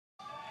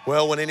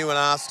Well, when anyone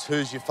asks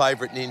who's your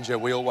favourite ninja,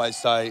 we always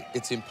say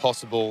it's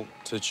impossible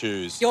to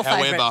choose. Your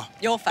favourite. However,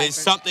 Your favourite. there's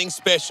something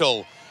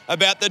special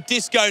about the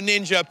Disco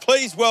Ninja.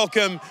 Please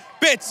welcome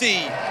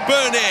Betsy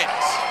Burnett.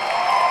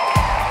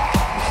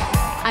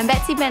 I'm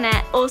Betsy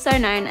Burnett, also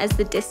known as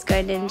the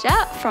Disco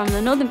Ninja, from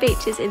the Northern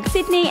Beaches in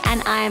Sydney,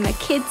 and I am a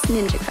kids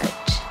ninja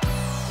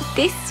coach.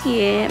 This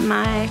year,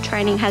 my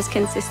training has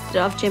consisted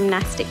of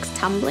gymnastics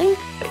tumbling,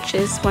 which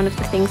is one of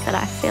the things that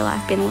I feel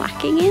I've been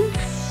lacking in.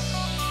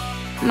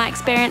 My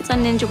experience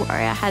on Ninja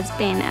Warrior has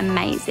been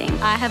amazing.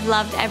 I have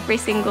loved every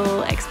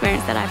single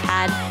experience that I've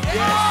had.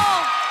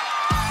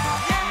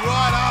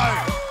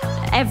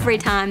 Righto. Every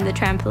time the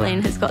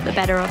trampoline has got the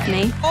better of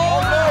me.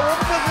 Oh no,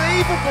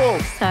 unbelievable!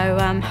 So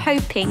I'm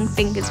hoping,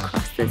 fingers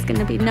crossed, there's going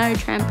to be no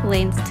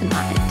trampolines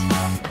tonight.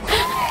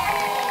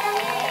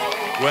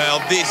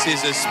 Well, this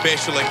is a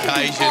special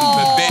occasion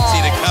for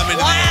Betsy to come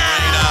into the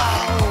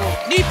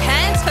arena. New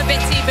pants for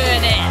Betsy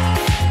Burnett.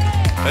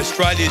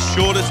 Australia's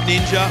shortest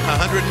ninja,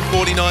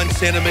 149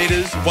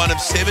 centimetres, one of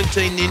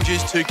 17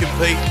 ninjas to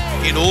compete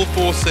in all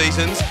 4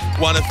 seasons,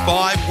 one of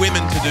 5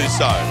 women to do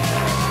so.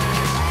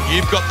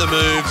 You've got the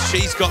moves,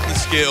 she's got the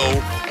skill,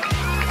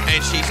 and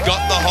she's got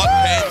the hot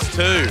pants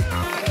too.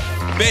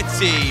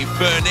 Betsy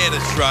Burnett,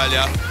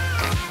 Australia.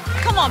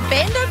 Come on,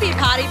 Ben, don't be a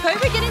party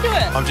pooper, get into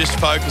it. I'm just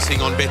focusing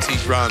on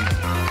Betsy's run.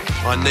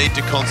 I need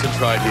to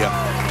concentrate here.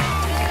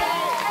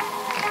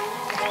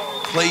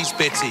 Please,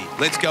 Betsy,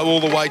 let's go all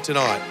the way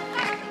tonight.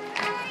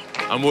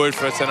 I'm worried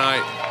for her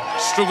tonight.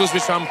 Struggles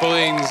with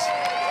trampolines,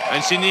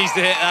 and she needs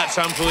to hit that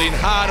trampoline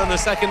hard on the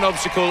second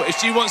obstacle if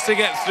she wants to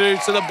get through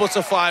to the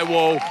butterfly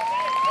wall.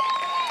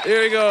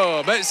 Here we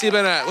go, Betsy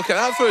Burnett. Look at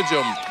that for a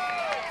jump.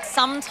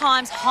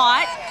 Sometimes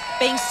height,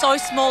 being so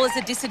small, is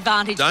a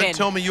disadvantage, Ben. Don't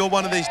tell me you're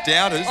one of these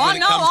doubters Oh, when it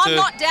no, comes I'm to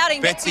not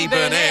doubting Betsy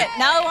Burnett.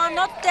 No, I'm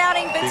not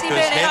doubting Betsy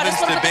Because Burnett. I heavens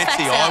just want to to put the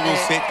Betsy, facts I out will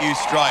there. set you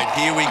straight.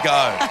 Here we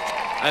go.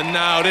 And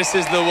now this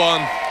is the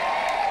one.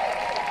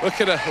 Look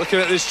at her, looking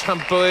at this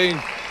trampoline.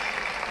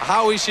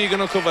 How is she going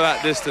to cover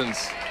that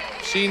distance?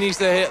 She needs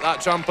to hit that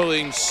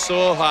trampoline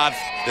so hard.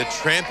 The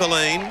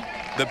trampoline,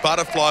 the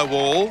butterfly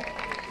wall,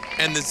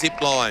 and the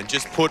zip line.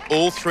 Just put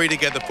all 3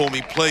 together for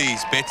me,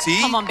 please, Betsy.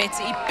 Come on,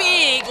 Betsy.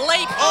 Big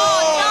leap.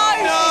 Oh,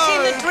 no. She's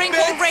in the drink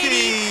Betsy.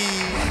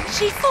 already.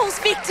 She falls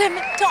victim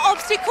to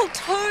obstacle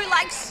 2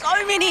 like so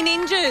many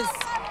ninjas.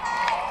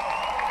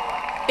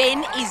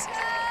 Ben is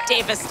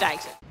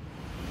devastated.